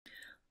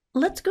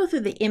Let's go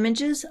through the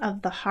images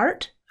of the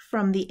heart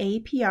from the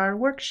APR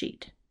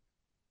worksheet.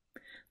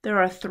 There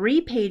are 3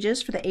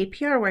 pages for the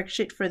APR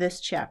worksheet for this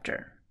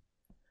chapter.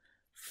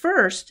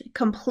 First,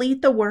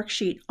 complete the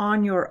worksheet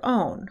on your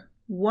own.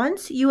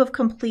 Once you have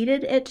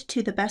completed it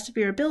to the best of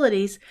your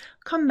abilities,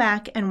 come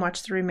back and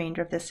watch the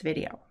remainder of this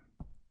video.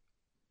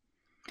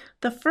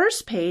 The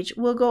first page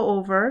will go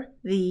over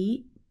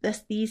these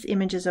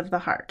images of the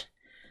heart.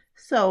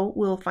 So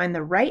we'll find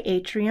the right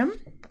atrium.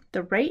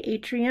 The right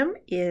atrium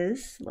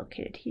is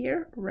located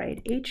here,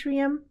 right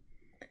atrium.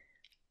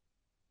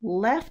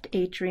 Left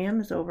atrium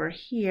is over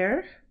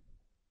here.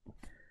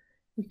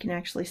 We can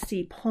actually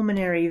see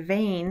pulmonary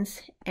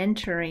veins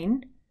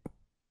entering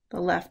the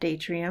left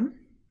atrium.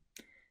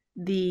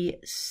 The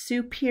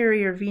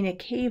superior vena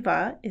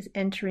cava is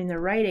entering the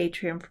right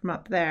atrium from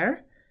up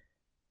there.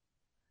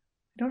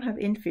 I don't have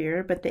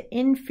inferior, but the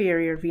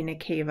inferior vena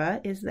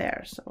cava is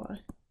there. So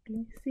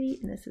you see,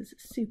 and this is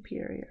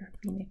superior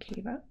vena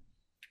cava.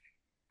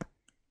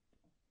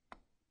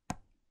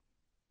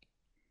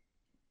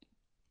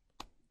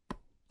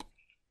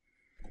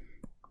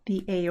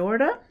 The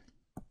aorta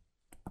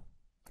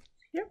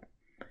here,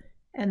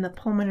 and the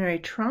pulmonary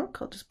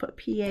trunk. I'll just put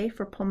PA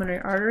for pulmonary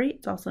artery.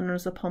 It's also known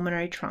as the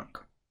pulmonary trunk.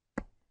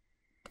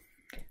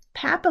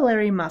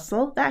 Papillary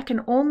muscle, that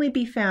can only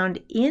be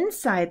found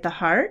inside the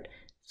heart.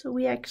 So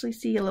we actually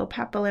see a little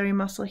papillary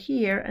muscle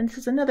here, and this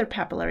is another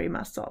papillary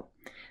muscle.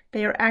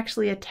 They are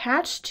actually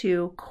attached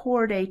to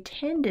chordae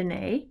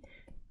tendineae,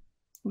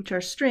 which are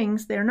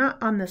strings. They're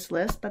not on this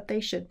list, but they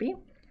should be.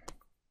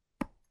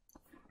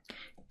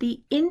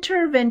 The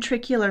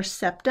interventricular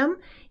septum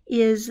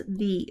is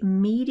the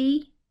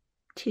meaty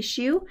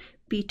tissue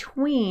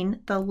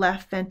between the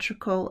left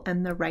ventricle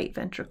and the right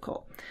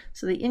ventricle.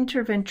 So the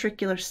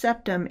interventricular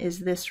septum is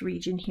this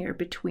region here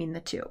between the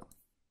two.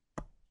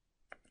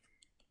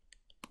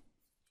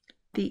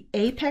 The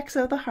apex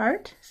of the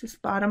heart is this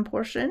bottom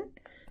portion,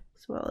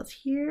 as well as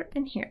here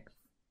and here.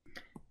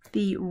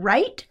 The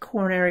right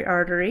coronary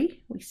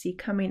artery we see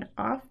coming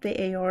off the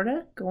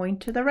aorta going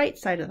to the right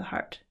side of the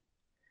heart.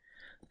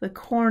 The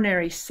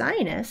coronary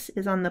sinus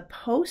is on the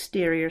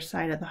posterior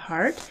side of the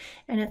heart,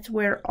 and it's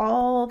where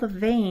all the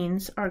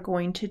veins are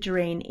going to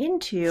drain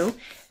into,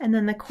 and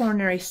then the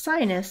coronary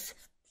sinus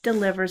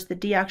delivers the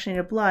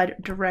deoxygenated blood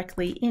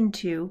directly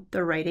into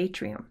the right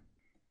atrium.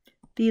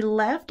 The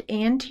left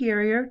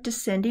anterior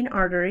descending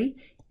artery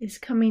is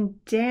coming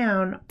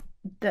down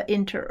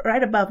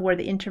right above where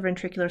the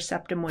interventricular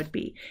septum would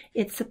be.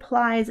 It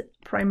supplies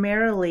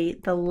primarily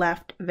the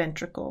left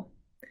ventricle.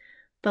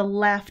 The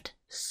left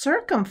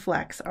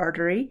circumflex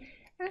artery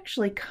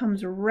actually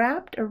comes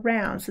wrapped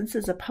around. Since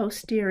it's a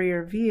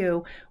posterior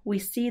view, we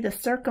see the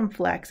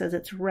circumflex as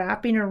it's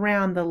wrapping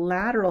around the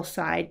lateral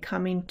side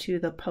coming to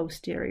the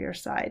posterior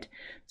side.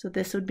 So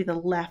this would be the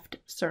left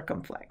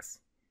circumflex.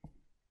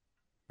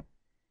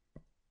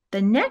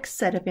 The next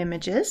set of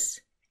images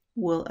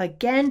will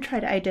again try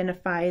to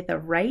identify the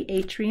right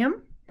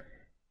atrium.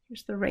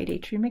 Here's the right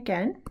atrium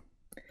again.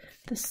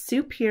 The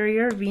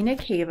superior vena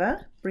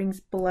cava brings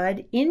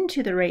blood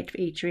into the right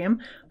atrium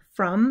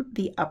from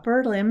the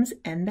upper limbs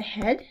and the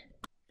head.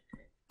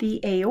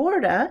 The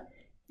aorta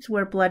is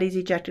where blood is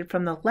ejected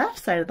from the left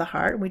side of the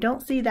heart. We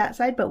don't see that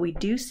side, but we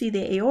do see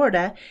the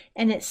aorta,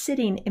 and it's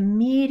sitting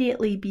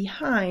immediately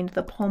behind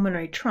the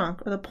pulmonary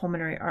trunk or the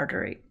pulmonary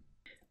artery.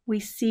 We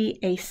see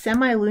a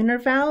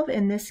semilunar valve.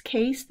 In this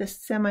case, the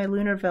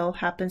semilunar valve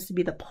happens to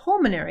be the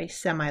pulmonary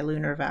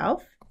semilunar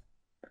valve.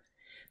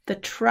 The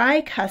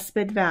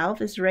tricuspid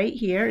valve is right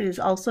here. It is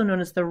also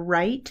known as the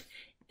right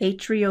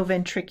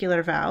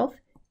atrioventricular valve.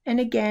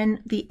 And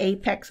again, the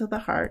apex of the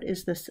heart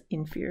is this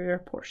inferior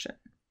portion.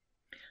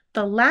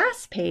 The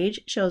last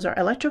page shows our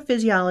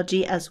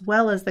electrophysiology as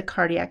well as the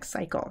cardiac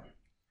cycle.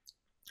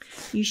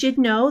 You should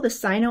know the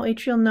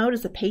Sinoatrial Node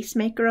is the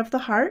pacemaker of the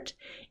heart.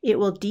 It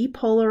will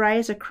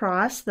depolarize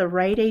across the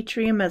right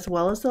atrium as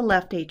well as the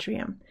left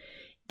atrium.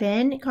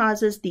 Then it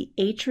causes the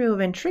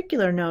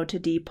atrioventricular node to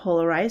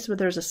depolarize where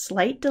there's a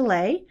slight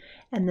delay,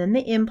 and then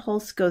the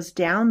impulse goes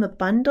down the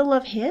bundle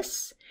of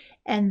His,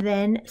 and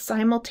then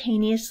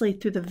simultaneously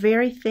through the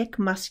very thick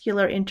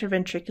muscular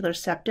interventricular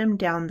septum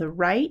down the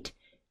right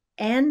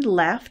and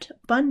left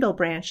bundle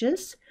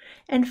branches,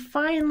 and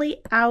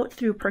finally out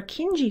through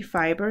Purkinje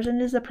fibers,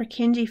 and it is the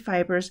Purkinje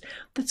fibers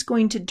that's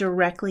going to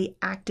directly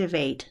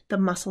activate the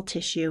muscle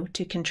tissue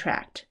to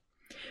contract.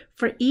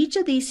 For each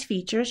of these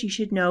features, you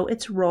should know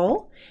its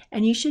role,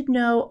 and you should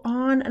know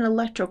on an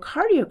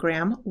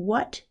electrocardiogram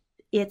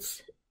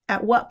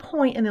at what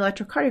point in the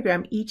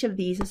electrocardiogram each of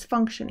these is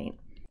functioning.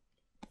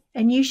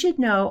 And you should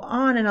know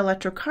on an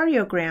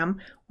electrocardiogram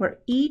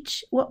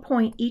what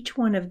point each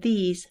one of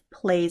these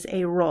plays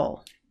a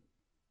role.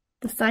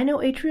 The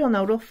sinoatrial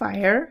node will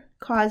fire,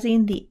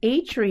 causing the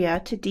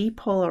atria to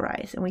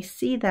depolarize, and we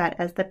see that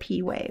as the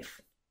P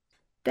wave.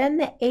 Then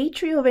the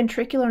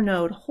atrioventricular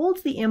node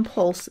holds the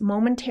impulse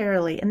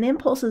momentarily, and the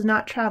impulse is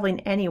not traveling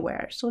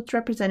anywhere, so it's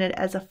represented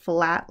as a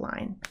flat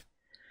line.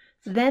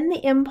 Then the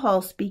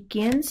impulse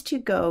begins to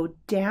go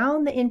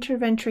down the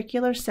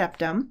interventricular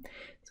septum.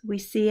 So we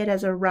see it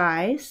as a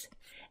rise.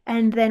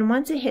 And then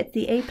once it hits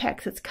the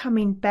apex, it's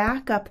coming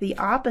back up the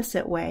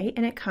opposite way,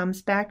 and it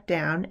comes back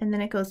down, and then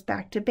it goes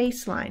back to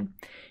baseline.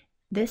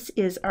 This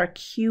is our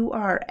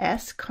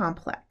QRS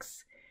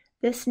complex.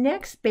 This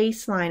next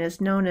baseline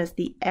is known as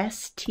the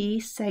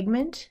ST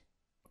segment.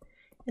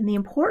 And the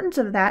importance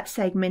of that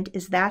segment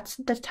is that's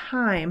the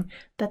time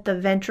that the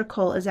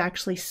ventricle is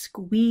actually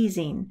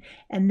squeezing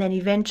and then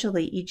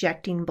eventually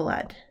ejecting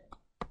blood.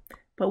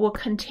 But we'll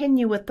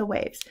continue with the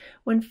waves.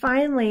 When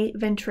finally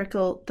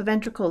the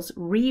ventricles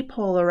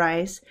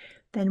repolarize,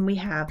 then we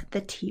have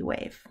the T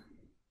wave.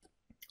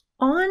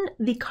 On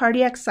the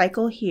cardiac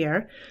cycle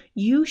here,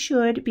 you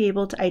should be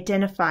able to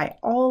identify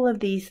all of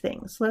these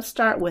things. Let's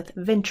start with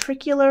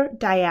ventricular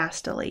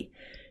diastole.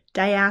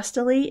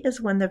 Diastole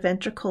is when the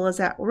ventricle is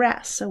at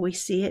rest, so we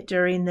see it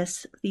during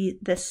this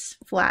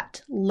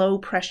flat, low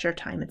pressure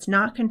time. It's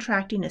not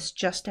contracting, it's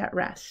just at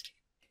rest.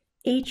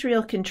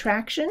 Atrial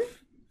contraction,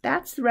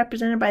 that's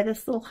represented by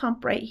this little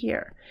hump right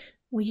here.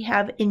 We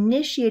have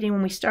initiating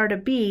when we start a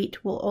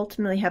beat, we'll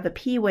ultimately have a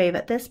P wave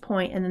at this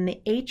point, and then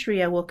the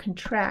atria will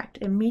contract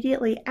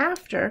immediately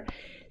after,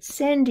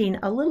 sending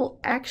a little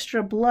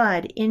extra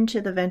blood into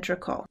the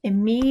ventricle.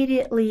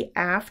 Immediately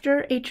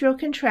after atrial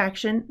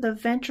contraction, the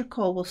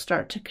ventricle will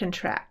start to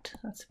contract.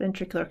 That's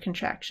ventricular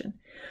contraction.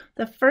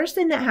 The first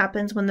thing that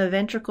happens when the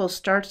ventricle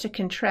starts to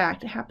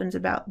contract, it happens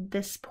about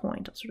this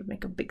point. I'll sort of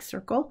make a big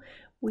circle.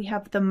 We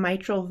have the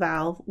mitral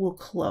valve will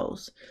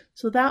close.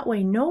 So that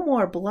way no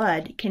more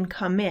blood can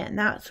come in.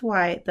 That's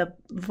why the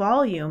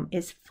volume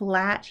is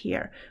flat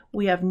here.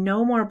 We have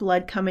no more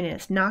blood coming in.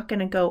 It's not going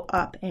to go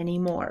up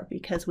anymore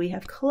because we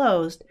have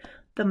closed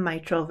the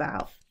mitral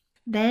valve.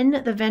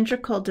 Then the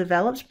ventricle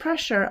develops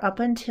pressure up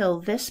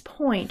until this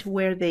point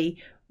where the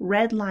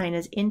red line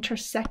is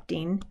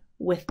intersecting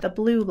with the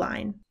blue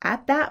line.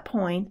 At that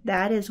point,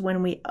 that is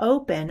when we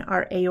open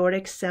our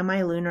aortic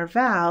semilunar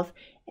valve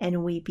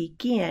and we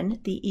begin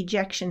the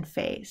ejection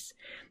phase.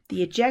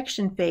 The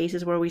ejection phase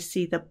is where we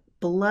see the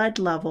blood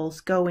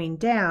levels going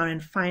down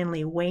and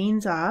finally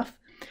wanes off.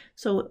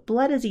 So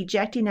blood is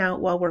ejecting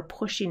out while we're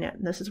pushing it.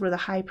 This is where the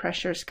high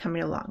pressure is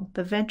coming along.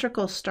 The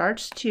ventricle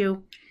starts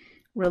to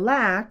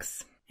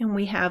relax, and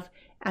we have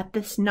at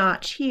this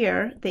notch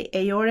here the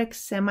aortic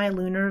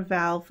semilunar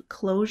valve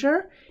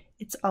closure.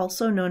 It's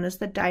also known as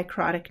the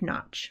dicrotic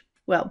notch.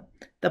 Well,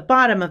 the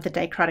bottom of the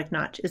dicrotic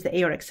notch is the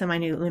aortic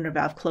semilunar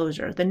valve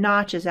closure. The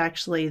notch is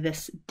actually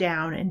this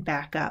down and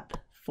back up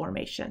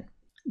formation.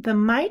 The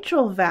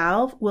mitral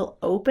valve will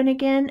open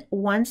again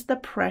once the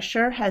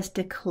pressure has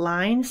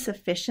declined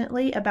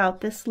sufficiently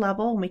about this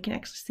level. And we can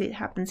actually see it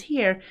happens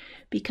here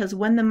because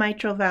when the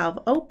mitral valve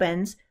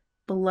opens,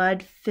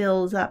 blood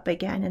fills up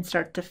again and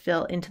starts to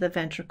fill into the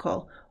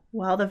ventricle.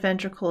 While the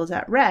ventricle is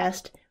at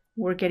rest,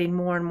 we're getting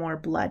more and more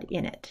blood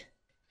in it.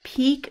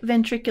 Peak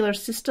ventricular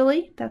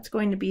systole, that's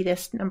going to be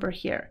this number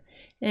here.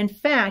 And in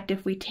fact,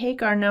 if we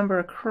take our number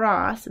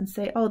across and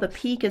say, oh, the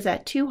peak is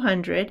at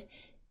 200,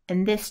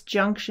 and this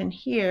junction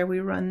here,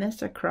 we run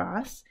this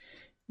across,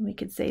 and we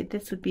could say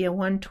this would be a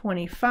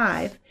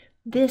 125.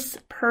 This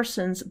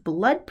person's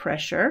blood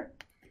pressure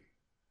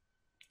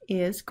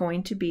is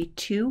going to be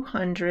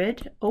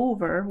 200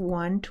 over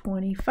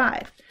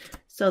 125.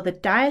 So the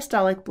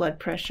diastolic blood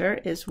pressure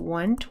is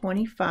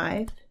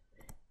 125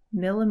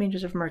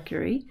 millimeters of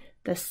mercury.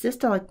 The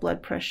systolic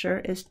blood pressure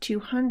is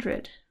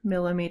 200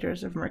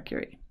 millimeters of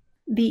mercury.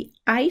 The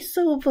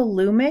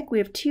isovolumic, we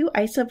have two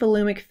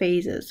isovolumic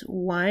phases.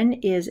 One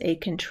is a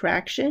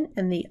contraction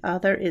and the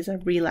other is a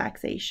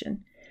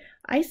relaxation.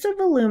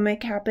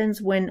 Isovolumic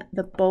happens when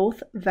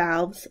both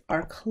valves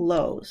are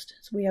closed.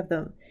 So we have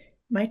the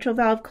mitral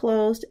valve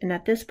closed, and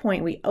at this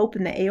point we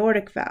open the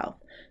aortic valve.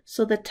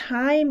 So the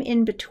time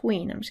in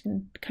between, I'm just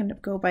going to kind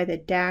of go by the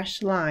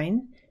dashed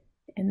line,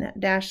 and that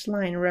dashed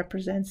line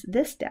represents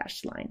this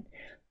dashed line.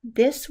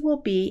 This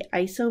will be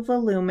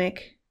isovolumic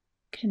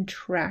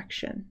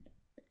contraction.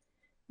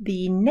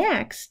 The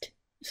next,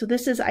 so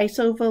this is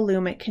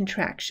isovolumic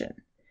contraction.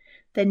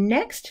 The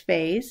next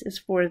phase is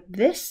for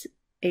this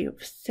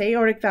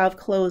aortic valve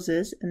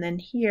closes, and then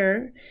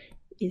here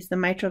is the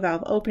mitral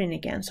valve opening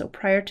again. So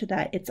prior to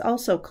that, it's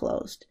also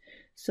closed.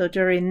 So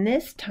during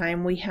this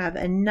time, we have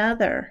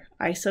another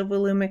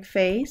isovolumic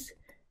phase.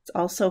 It's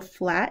also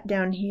flat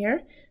down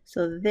here.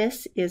 So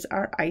this is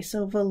our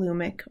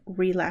isovolumic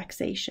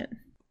relaxation.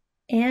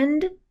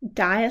 End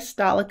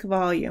diastolic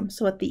volume.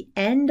 So at the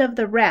end of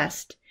the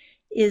rest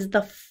is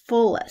the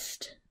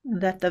fullest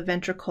that the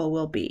ventricle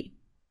will be.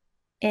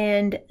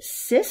 And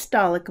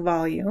systolic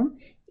volume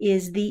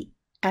is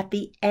at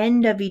the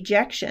end of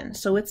ejection.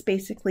 So it's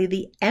basically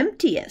the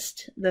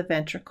emptiest the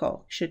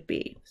ventricle should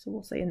be. So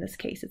we'll say in this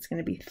case, it's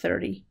going to be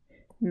 30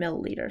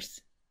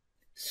 milliliters.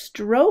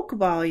 Stroke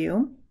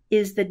volume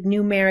is the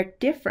numeric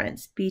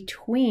difference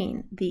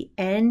between the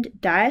end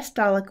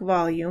diastolic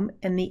volume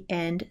and the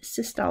end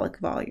systolic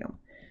volume.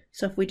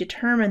 So if we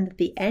determine that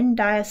the end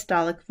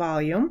diastolic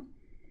volume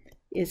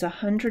is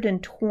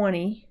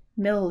 120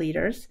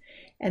 milliliters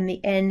and the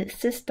end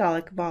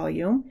systolic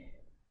volume,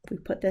 if we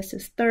put this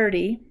as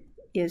 30,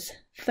 is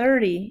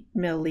 30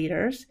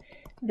 milliliters,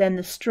 then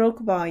the stroke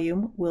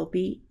volume will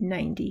be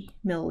 90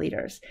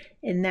 milliliters.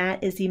 And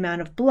that is the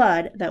amount of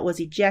blood that was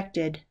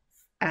ejected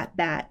at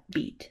that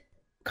beat.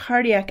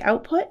 Cardiac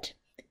output,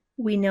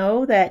 we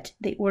know that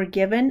we're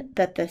given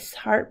that this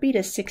heartbeat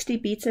is 60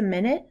 beats a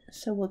minute.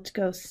 So we'll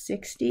go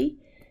 60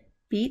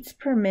 beats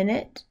per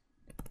minute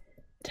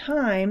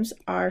times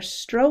our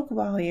stroke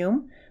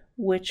volume,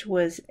 which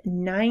was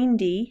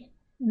 90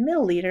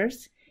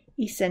 milliliters,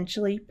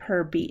 essentially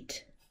per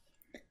beat.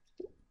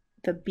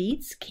 The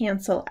beats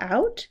cancel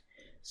out,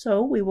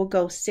 so we will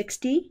go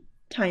 60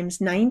 times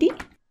 90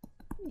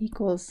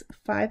 equals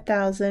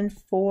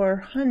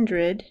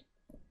 5,400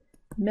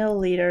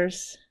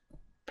 milliliters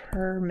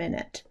per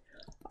minute.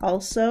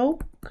 Also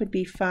could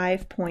be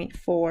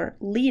 5.4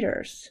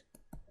 liters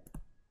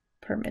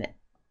per minute.